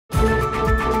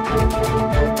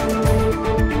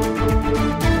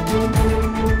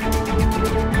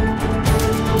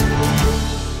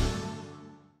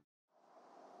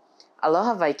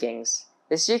Aloha Vikings!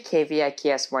 This is your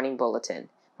KVIKS Morning Bulletin.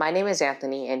 My name is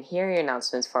Anthony, and here are your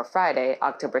announcements for Friday,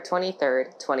 October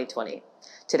 23rd, 2020.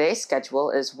 Today's schedule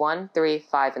is 1, 3,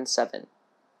 5, and 7.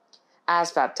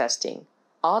 ASVAB testing.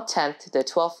 All 10th to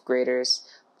 12th graders,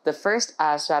 the first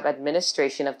ASVAB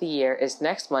administration of the year is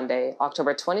next Monday,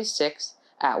 October 26th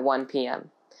at 1 p.m.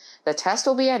 The test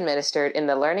will be administered in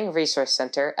the Learning Resource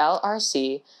Center,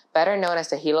 LRC, better known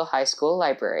as the Hilo High School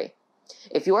Library.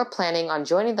 If you are planning on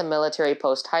joining the Military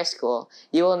Post High School,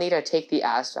 you will need to take the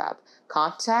ASVAB.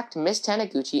 Contact Ms.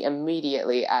 Taniguchi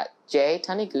immediately at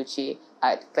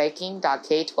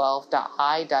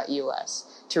jtaniguchi@viking.k12.hi.us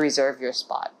to reserve your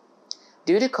spot.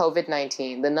 Due to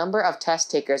COVID-19, the number of test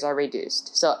takers are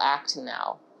reduced, so act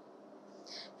now.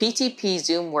 PTP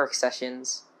Zoom work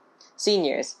sessions.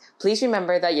 Seniors, please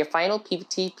remember that your final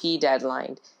PTP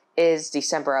deadline is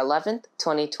December 11th,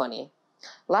 2020.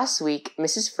 Last week,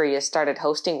 Mrs. Frias started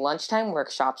hosting lunchtime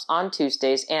workshops on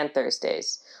Tuesdays and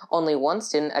Thursdays. Only one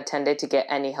student attended to get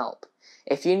any help.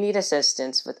 If you need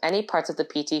assistance with any parts of the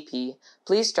PTP,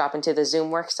 please drop into the Zoom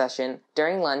work session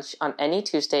during lunch on any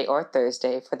Tuesday or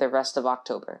Thursday for the rest of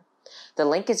October. The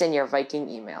link is in your Viking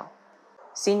email.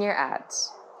 Senior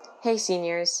ads. Hey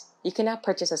seniors, you can now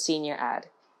purchase a senior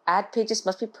ad. Ad pages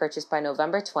must be purchased by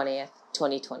November 20th,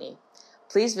 2020.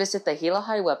 Please visit the Hilo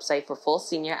High website for full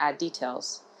senior ad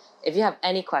details. If you have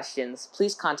any questions,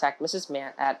 please contact Mrs.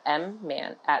 Mann at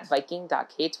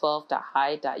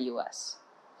mmann@viking.k12.hi.us.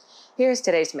 Here is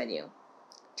today's menu.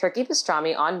 Turkey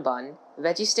pastrami on bun,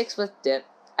 veggie sticks with dip,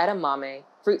 edamame,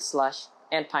 fruit slush,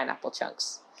 and pineapple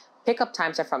chunks. Pickup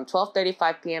times are from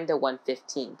 12:35 p.m. to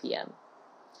 1:15 p.m.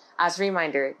 As a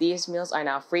reminder, these meals are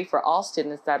now free for all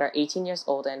students that are 18 years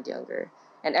old and younger,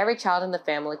 and every child in the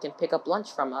family can pick up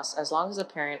lunch from us as long as the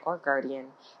parent or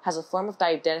guardian has a form of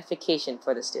identification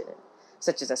for the student,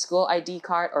 such as a school ID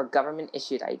card or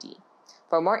government-issued ID.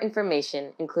 For more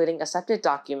information, including accepted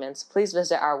documents, please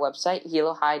visit our website,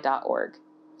 hilo-high.org.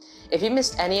 If you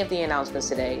missed any of the announcements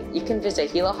today, you can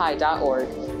visit hilo-high.org,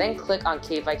 then click on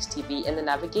KVIKS TV in the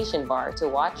navigation bar to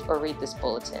watch or read this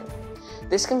bulletin.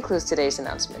 This concludes today's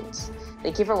announcements.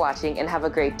 Thank you for watching and have a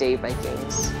great day,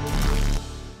 Vikings.